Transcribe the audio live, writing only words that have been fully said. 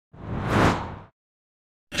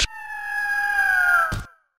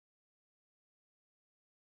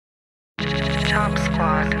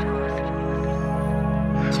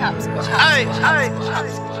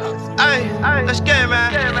Let's get it,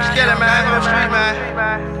 man. Let's get it, man. Home street,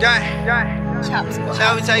 man. Gang.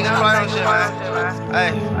 Now we taking flight on shit, man.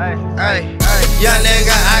 Young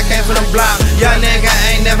nigga, I came from the block. Young nigga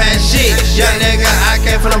ain't never had shit. Young nigga, I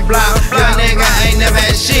came from the block. Young nigga ain't never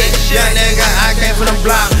had shit. Young nigga, I came from the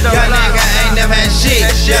block. Young nigga ain't never had shit.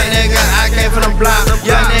 Young nigga, I came from the block.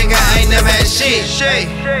 Young nigga ain't never had shit.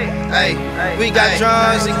 We got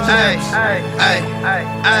drums and clips.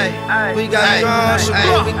 We got drums and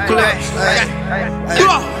movie clips.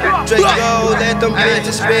 Draco, let them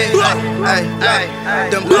bitches spit.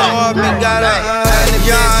 Them called me, got a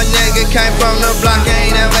young nigga came from the block,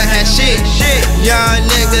 ain't never had shit. Young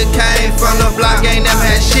nigga came from the block, ain't never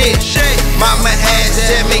had shit. Mama had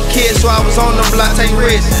 7 kids, so I was on the block, take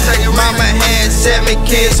risks. Mama had 7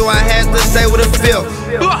 kids, so I had to stay with a fifth.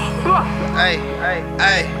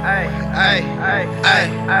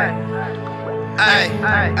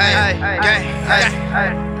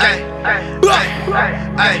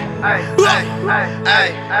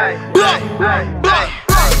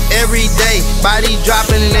 Every day, body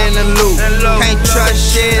dropping in the loop. Can't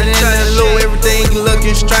trust shit in the loop. Everything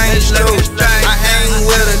looking strange too. I hang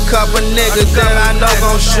with a couple niggas that I know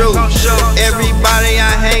gon' shoot. Everybody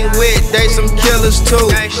I hang with, they some killers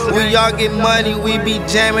too. We all get money, we be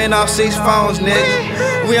jamming off 6 phones,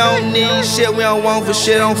 nigga. We don't need shit, we don't want for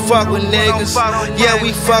shit, don't fuck with niggas. Yeah,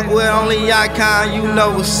 we fuck with only y'all kind, you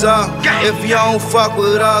know what's up. If you don't fuck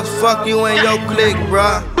with us, fuck you and your clique,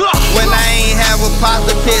 bruh. When I ain't have a pot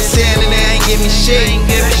to piss in and they ain't give me shit,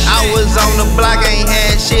 I was on the block, ain't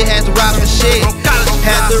had shit, had to rob some shit.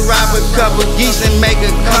 Had to rob a couple geese and make a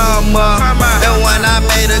come up. And when I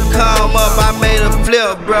made a come up, I made a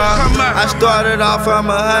flip, bruh. I started off from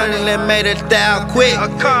 100 and made 1,000 quick.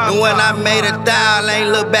 And when I made 1,000, I ain't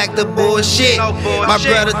look back to bullshit. My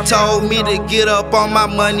brother told me to get up on my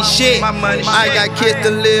money shit. I got kids to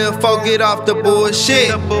live, folk get off the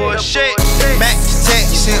bullshit. Max,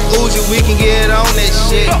 Tex, and Uzi, we can get on that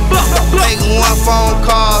shit. Make 1 phone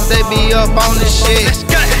call, they be up on the shit.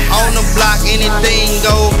 On the block, anything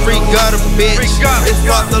go, free gutter, bitch. It's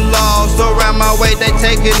fuck the laws, so around my way, they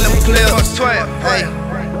taking them clips.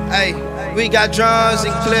 We got drums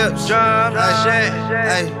and clips.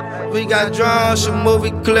 We got drums and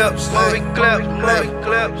movie clips.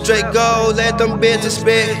 Draco, let them bitches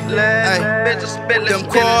spit. Them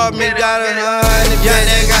called me, got a 100. Young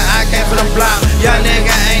nigga, I came from the block. Young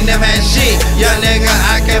nigga ain't never had shit. Young nigga,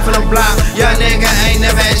 I came from the block. Young nigga ain't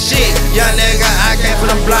never had shit. Young nigga, I came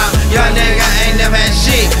from the block. Young nigga ain't never had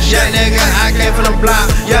shit. Young nigga, I came from the block.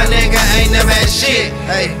 Young nigga ain't never had shit.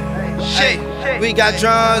 We got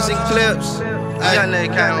drums and clips. Young nigga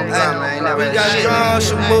came on the block, man. We got drums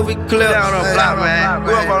and movie clips. Down on the block, man.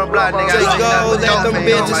 Grew up on the block, nigga. Just go, let them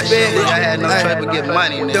bitches spit. I had no choice but get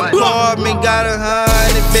money, nigga. Them called me, got a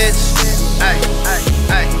 100 bitches.